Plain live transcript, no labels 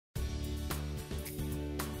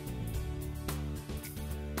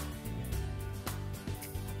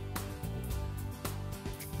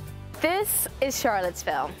This is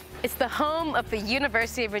Charlottesville. It's the home of the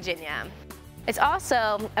University of Virginia. It's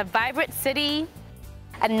also a vibrant city,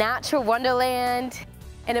 a natural wonderland,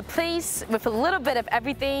 and a place with a little bit of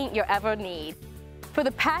everything you'll ever need. For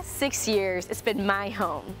the past 6 years, it's been my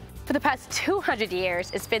home. For the past 200 years,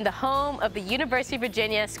 it's been the home of the University of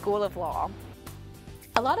Virginia School of Law.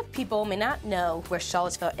 A lot of people may not know where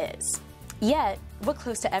Charlottesville is, yet we're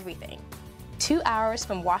close to everything. 2 hours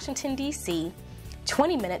from Washington, D.C.,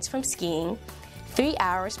 20 minutes from skiing, 3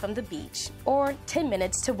 hours from the beach, or 10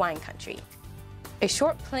 minutes to wine country. A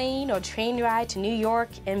short plane or train ride to New York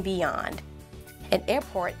and beyond. An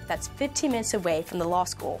airport that's 15 minutes away from the law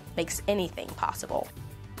school makes anything possible.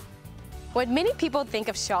 When many people think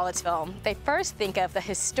of Charlottesville, they first think of the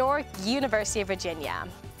historic University of Virginia,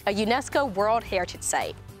 a UNESCO World Heritage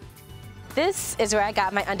Site. This is where I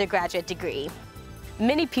got my undergraduate degree.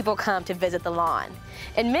 Many people come to visit the lawn,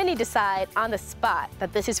 and many decide on the spot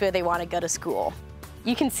that this is where they want to go to school.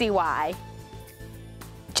 You can see why.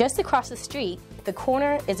 Just across the street, the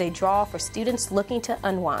corner is a draw for students looking to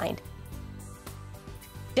unwind.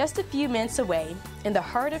 Just a few minutes away, in the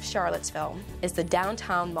heart of Charlottesville, is the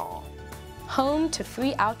Downtown Mall, home to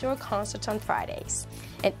free outdoor concerts on Fridays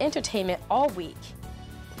and entertainment all week.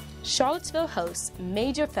 Charlottesville hosts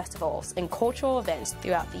major festivals and cultural events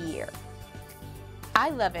throughout the year. I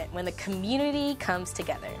love it when the community comes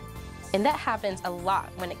together, and that happens a lot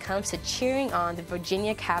when it comes to cheering on the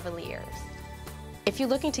Virginia Cavaliers. If you're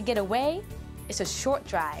looking to get away, it's a short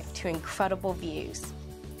drive to incredible views,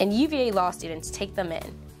 and UVA Law students take them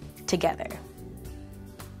in together.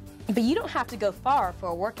 But you don't have to go far for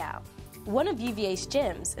a workout. One of UVA's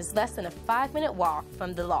gyms is less than a 5-minute walk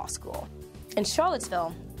from the law school. In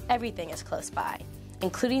Charlottesville, everything is close by,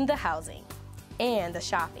 including the housing and the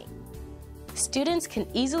shopping. Students can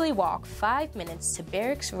easily walk 5 minutes to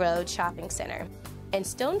Barracks Road Shopping Center, and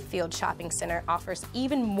Stonefield Shopping Center offers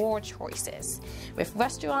even more choices, with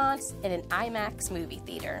restaurants and an IMAX movie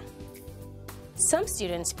theater. Some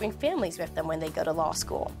students bring families with them when they go to law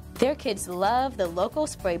school. Their kids love the local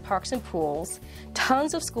spray parks and pools,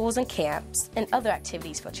 tons of schools and camps, and other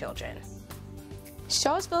activities for children.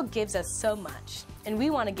 Charlottesville gives us so much, and we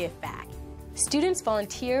want to give back. Students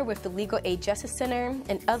volunteer with the Legal Aid Justice Center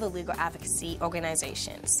and other legal advocacy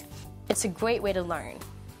organizations. It's a great way to learn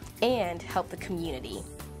and help the community.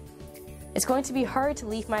 It's going to be hard to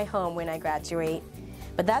leave my home when I graduate,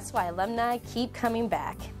 but that's why alumni keep coming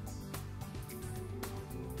back.